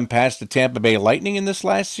propel them past the Tampa Bay Lightning in this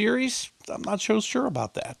last series? I'm not so sure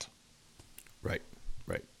about that. Right.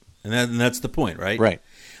 And that's the point, right? Right.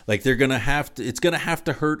 Like it's going to have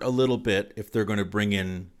to hurt a little bit if they're going to bring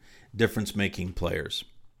in difference-making players.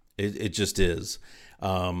 It just is.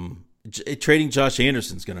 Trading Josh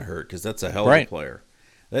Anderson's going to hurt because that's a hell of a player.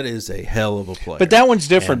 That is a hell of a player. But that one's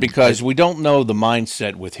different because we don't know the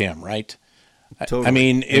mindset with him, right? Totally. I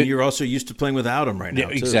mean, and you're also used to playing without him right now.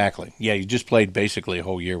 Yeah, exactly. Yeah, you just played basically a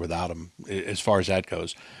whole year without him, as far as that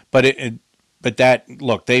goes. But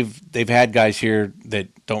they've had guys here that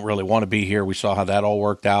don't really want to be here. We saw how that all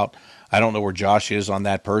worked out. I don't know where Josh is on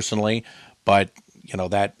that personally, but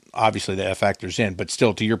that obviously that factors in. But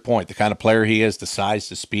still, to your point, the kind of player he is, the size,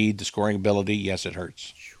 the speed, the scoring ability, yes, it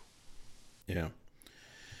hurts. Yeah.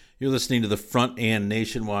 You're listening to the Front and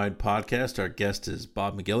Nationwide podcast. Our guest is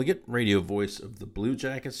Bob McGilligan, radio voice of the Blue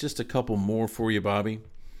Jackets. Just a couple more for you, Bobby.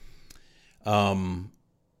 It's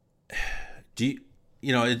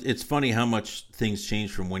funny how much things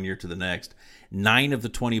change from one year to the next. 9 of the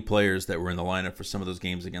 20 players that were in the lineup for some of those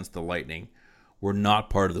games against the Lightning were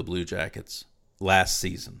not part of the Blue Jackets last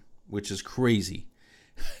season, which is crazy.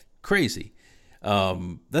 Crazy.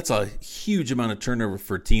 That's a huge amount of turnover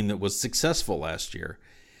for a team that was successful last year.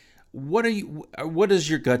 What does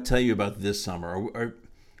your gut tell you about this summer?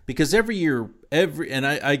 Because every year,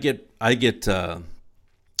 I get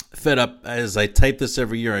fed up as I type this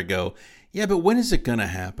every year. I go, yeah, but when is it going to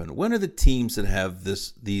happen? When are the teams that have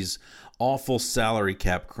these awful salary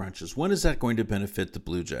cap crunches? When is that going to benefit the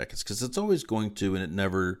Blue Jackets? Because it's always going to, and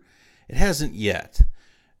it hasn't yet,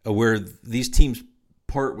 where these teams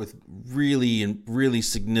part with really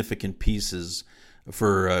significant pieces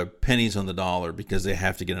pennies on the dollar because they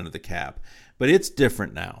have to get under the cap. But it's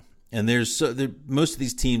different now. And most of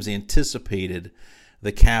these teams anticipated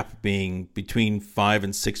the cap being between $5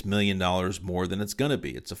 and $6 million more than it's going to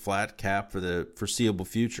be. It's a flat cap for the foreseeable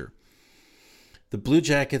future. The Blue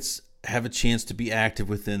Jackets have a chance to be active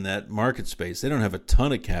within that market space. They don't have a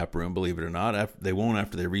ton of cap room, believe it or not. They won't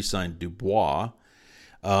after they re-sign Dubois.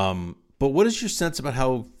 But what is your sense about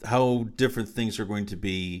how different things are going to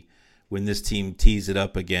be when this team tees it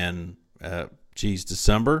up again?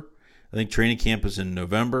 December? I think training camp is in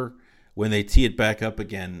November. When they tee it back up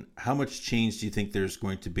again, how much change do you think there's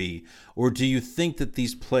going to be? Or do you think that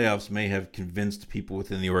these playoffs may have convinced people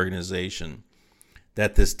within the organization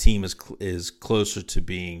that this team is closer to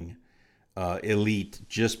being elite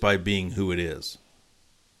just by being who it is?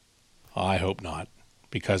 I hope not,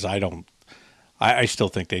 because I still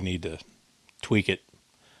think they need to tweak it.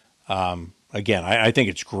 Again, I think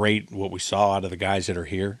it's great what we saw out of the guys that are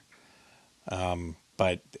here.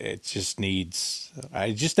 But it just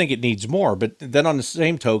I just think it needs more. But then on the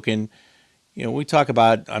same token, we talk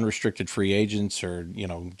about unrestricted free agents or,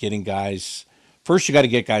 getting guys. First, you got to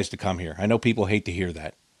get guys to come here. I know people hate to hear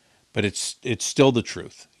that, but it's still the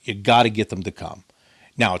truth. You got to get them to come.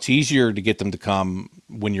 Now, it's easier to get them to come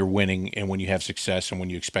when you're winning and when you have success and when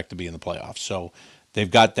you expect to be in the playoffs. So they've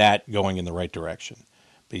got that going in the right direction.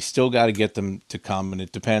 But you still got to get them to come, and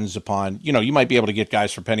it depends upon, you might be able to get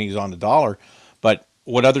guys for pennies on the dollar, but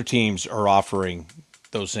what other teams are offering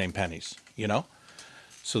those same pennies,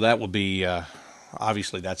 So that will be,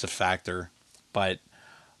 obviously that's a factor. But,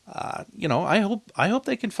 I hope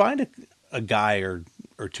they can find a guy or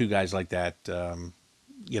two guys like that,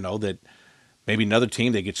 that maybe another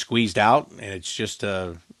team, they get squeezed out and it's just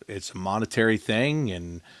it's a monetary thing.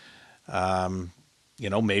 And,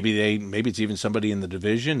 maybe it's even somebody in the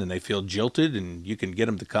division and they feel jilted, and you can get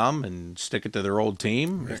them to come and stick it to their old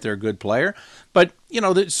team if they're a good player. But,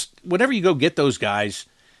 whenever you go get those guys,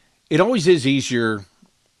 it always is easier.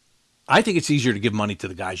 I think it's easier to give money to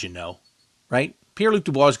the guys right? Pierre-Luc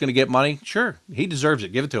Dubois is going to get money. Sure, he deserves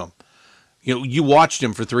it. Give it to him. You watched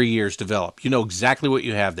him for 3 years develop. You know exactly what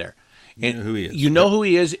you have there. And you know who he is. You know who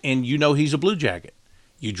he is, and you know he's a Blue Jacket.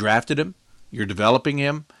 You drafted him. You're developing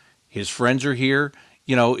him. His friends are here.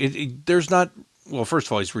 There's not, well, first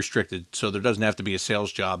of all, he's restricted, so there doesn't have to be a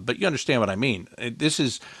sales job, but you understand what I mean. This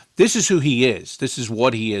is who he is. This is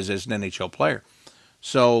what he is as an NHL player.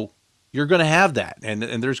 So you're going to have that, and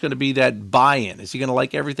there's going to be that buy-in. Is he going to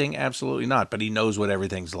like everything? Absolutely not, but he knows what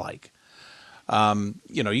everything's like.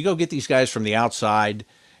 You go get these guys from the outside,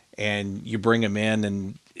 and you bring them in,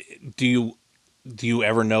 and do you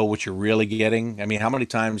ever know what you're really getting? I mean, how many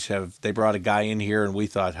times have they brought a guy in here and we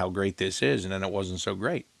thought how great this is, and then it wasn't so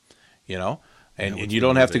great, And you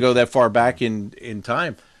don't have to go that far back in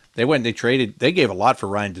time. They gave a lot for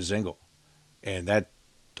Ryan Dzingel, and that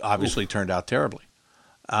obviously turned out terribly.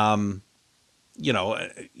 Not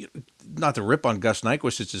to rip on Gus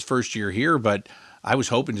Nyquist, it's his first year here, but I was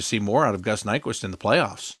hoping to see more out of Gus Nyquist in the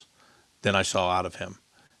playoffs than I saw out of him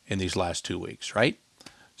in these last 2 weeks, right?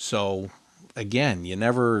 So, again, you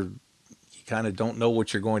kind of don't know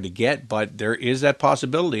what you're going to get, but there is that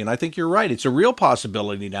possibility. And I think you're right. It's a real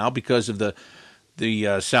possibility now because of the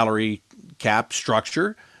salary cap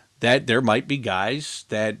structure that there might be guys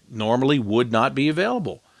that normally would not be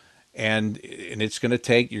available. And it's going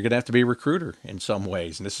to you're going to have to be a recruiter in some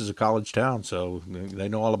ways. And this is a college town, so they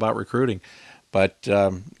know all about recruiting. But,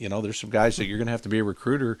 there's some guys that you're going to have to be a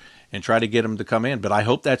recruiter and try to get them to come in. But I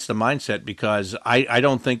hope that's the mindset, because I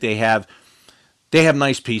don't think they have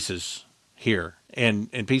nice pieces here. And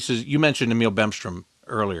pieces, you mentioned Emil Bemstrom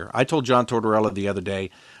earlier. I told John Tortorella the other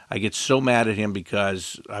day, I get so mad at him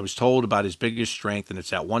because I was told about his biggest strength, and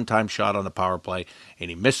it's that one-time shot on the power play, and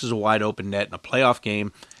he misses a wide-open net in a playoff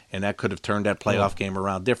game, and that could have turned that playoff game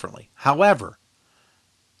around differently. However,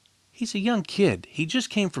 he's a young kid. He just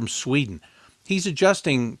came from Sweden. He's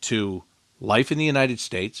adjusting to life in the United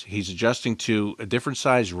States. He's adjusting to a different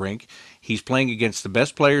size rink. He's playing against the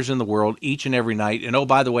best players in the world each and every night. And, oh,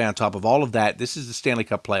 by the way, on top of all of that, this is the Stanley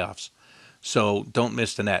Cup playoffs. So don't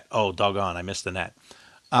miss the net. Oh, doggone, I missed the net.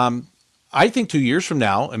 I think 2 years from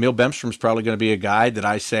now, Emil Bemstrom's probably going to be a guy that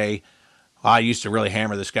I say, I used to really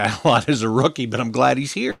hammer this guy a lot as a rookie, but I'm glad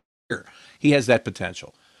he's here. He has that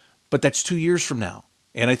potential. But that's 2 years from now.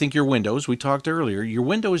 And I think your window, as we talked earlier, your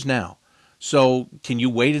window is now. So can you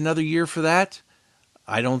wait another year for that?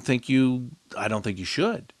 I don't think you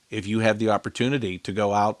should. If you have the opportunity to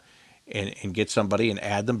go out and get somebody and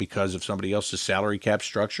add them because of somebody else's salary cap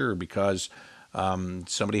structure, or because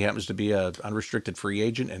somebody happens to be an unrestricted free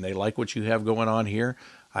agent and they like what you have going on here,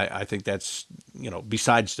 I think that's,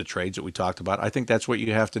 besides the trades that we talked about, I think that's what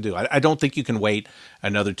you have to do. I don't think you can wait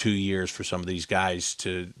another 2 years for some of these guys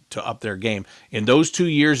to up their game. In those 2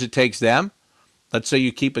 years it takes them, let's say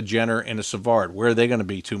you keep a Jenner and a Savard. Where are they going to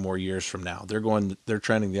be 2 more years from now? They're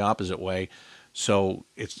trending the opposite way. So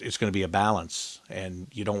it's going to be a balance, and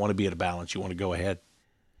you don't want to be at a balance. You want to go ahead.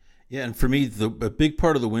 Yeah, and for me, a big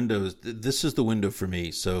part of the window is this is the window for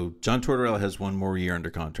me. So John Tortorella has 1 more year under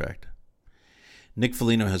contract. Nick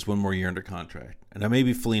Foligno has 1 more year under contract. And now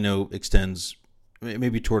maybe Foligno extends,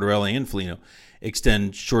 maybe Tortorella and Foligno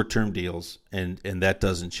extend short-term deals, and that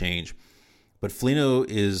doesn't change. But Foligno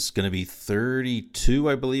is going to be 32,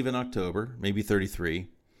 I believe, in October, maybe 33.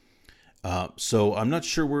 So I'm not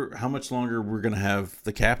sure how much longer we're going to have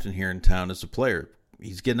the captain here in town as a player.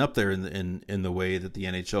 He's getting up there in the way that the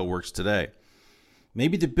NHL works today.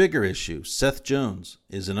 Maybe the bigger issue, Seth Jones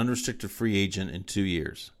is an unrestricted free agent in 2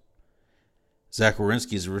 years. Zach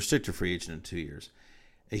Werenski is a restricted free agent in 2 years.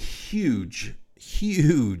 A huge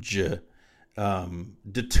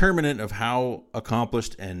determinant of how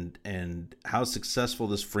accomplished and how successful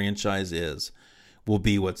this franchise is will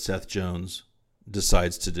be what Seth Jones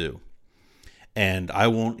decides to do. And I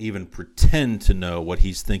won't even pretend to know what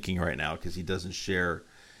he's thinking right now because he doesn't share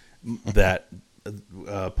that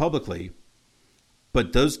publicly.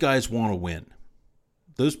 But those guys want to win.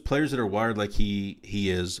 Those players that are wired like he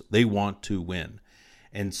is, they want to win.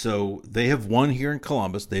 And so they have won here in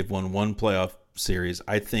Columbus. They've won 1 playoff series.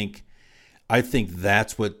 I think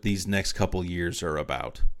that's what these next couple years are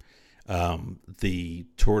about. The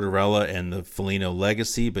Tortorella and the Foligno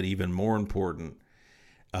legacy, but even more important,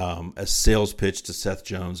 a sales pitch to Seth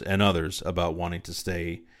Jones and others about wanting to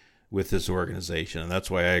stay with this organization. And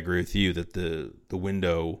that's why I agree with you that the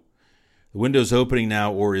window's opening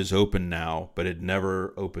now or is open now, but it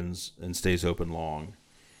never opens and stays open long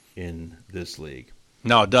in this league.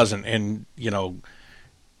 No, it doesn't. And,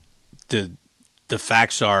 the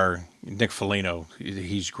facts are Nick Foligno,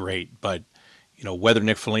 he's great. But, whether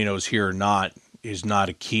Nick Foligno is here or not is not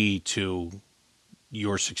a key to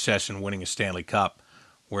your success in winning a Stanley Cup.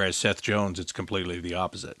 Whereas Seth Jones, it's completely the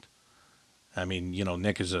opposite. I mean,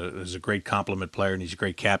 Nick is a great compliment player, and he's a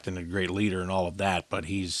great captain and a great leader and all of that. But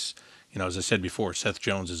he's, as I said before, Seth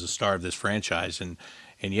Jones is a star of this franchise. And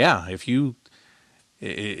yeah, if you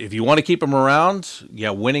want to keep him around,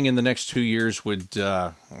 winning in the next 2 years would,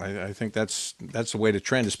 I think that's the way to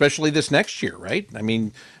trend, especially this next year, right? I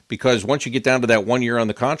mean, because once you get down to that 1 year on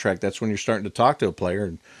the contract, that's when you're starting to talk to a player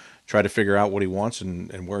and try to figure out what he wants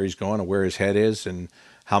and where he's going and where his head is and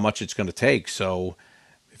how much it's going to take. So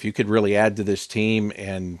if you could really add to this team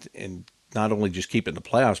and not only just keep it in the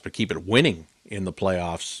playoffs, but keep it winning in the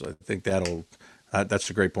playoffs, I think that's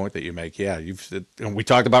a great point that you make. Yeah, we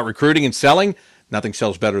talked about recruiting and selling. Nothing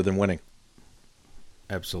sells better than winning.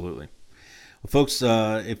 Absolutely. Well, folks,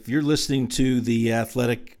 if you're listening to the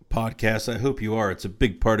Athletic podcast, I hope you are. It's a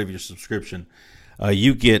big part of your subscription.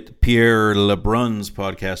 You get Pierre LeBrun's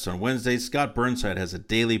podcast on Wednesdays. Scott Burnside has a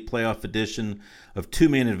daily playoff edition of Two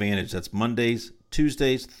Man Advantage. That's Mondays,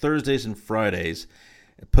 Tuesdays, Thursdays, and Fridays.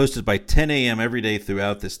 Posted by 10 a.m. every day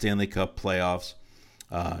throughout the Stanley Cup playoffs.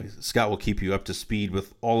 Scott will keep you up to speed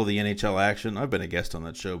with all of the NHL action. I've been a guest on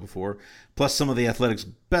that show before. Plus, some of the Athletics'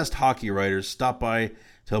 best hockey writers stop by to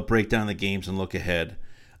help break down the games and look ahead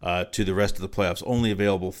to the rest of the playoffs. Only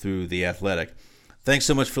available through The Athletic. Thanks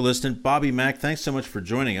so much for listening. Bobby Mack, thanks so much for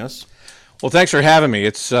joining us. Well, thanks for having me.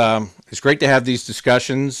 It's great to have these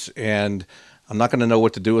discussions, and I'm not going to know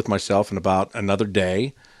what to do with myself in about another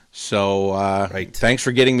day. So right. Thanks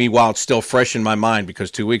for getting me while it's still fresh in my mind,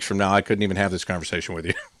 because 2 weeks from now I couldn't even have this conversation with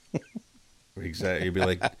you. Exactly. You'd be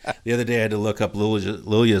like, the other day I had to look up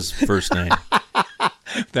Lilia's first name.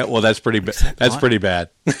 That's pretty bad. That's pretty bad.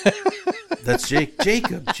 That's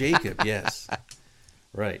Jacob, yes.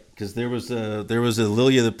 Right, because there was a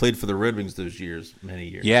Lilia that played for the Red Wings those years, many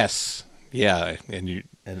years. Yes, yeah, and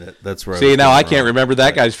that's where. See, now I can't remember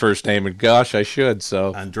that guy's first name, and gosh, I should.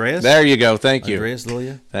 So Andreas. There you go. Thank you, Andreas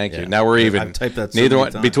Lilia. Thank you. Now we're even. I've typed that. Neither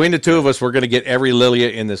one between the two of us, we're going to get every Lilia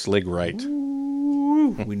in this league right.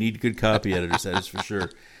 Ooh, we need good copy editors, that is for sure.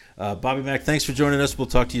 Bobby Mack, thanks for joining us. We'll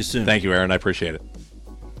talk to you soon. Thank you, Aaron. I appreciate it.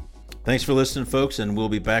 Thanks for listening, folks, and we'll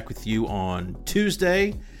be back with you on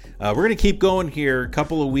Tuesday. We're going to keep going here a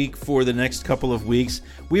couple of weeks for the next couple of weeks.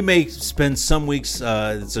 We may spend some weeks,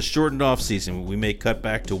 it's a shortened off season. We may cut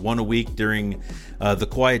back to one a week during the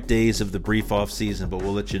quiet days of the brief off season, but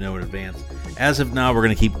we'll let you know in advance. As of now, we're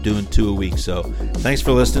going to keep doing 2 a week. So thanks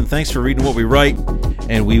for listening. Thanks for reading what we write,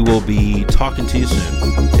 and we will be talking to you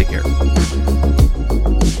soon. Take care.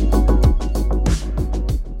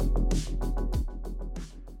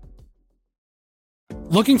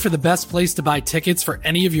 Looking for the best place to buy tickets for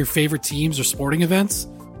any of your favorite teams or sporting events?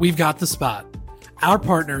 We've got the spot. Our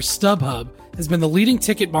partner, StubHub, has been the leading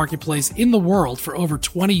ticket marketplace in the world for over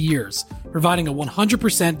 20 years, providing a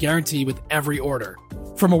 100% guarantee with every order.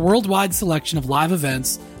 From a worldwide selection of live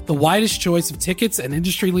events, the widest choice of tickets and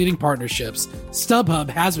industry-leading partnerships, StubHub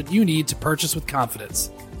has what you need to purchase with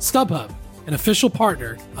confidence. StubHub, an official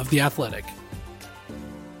partner of The Athletic.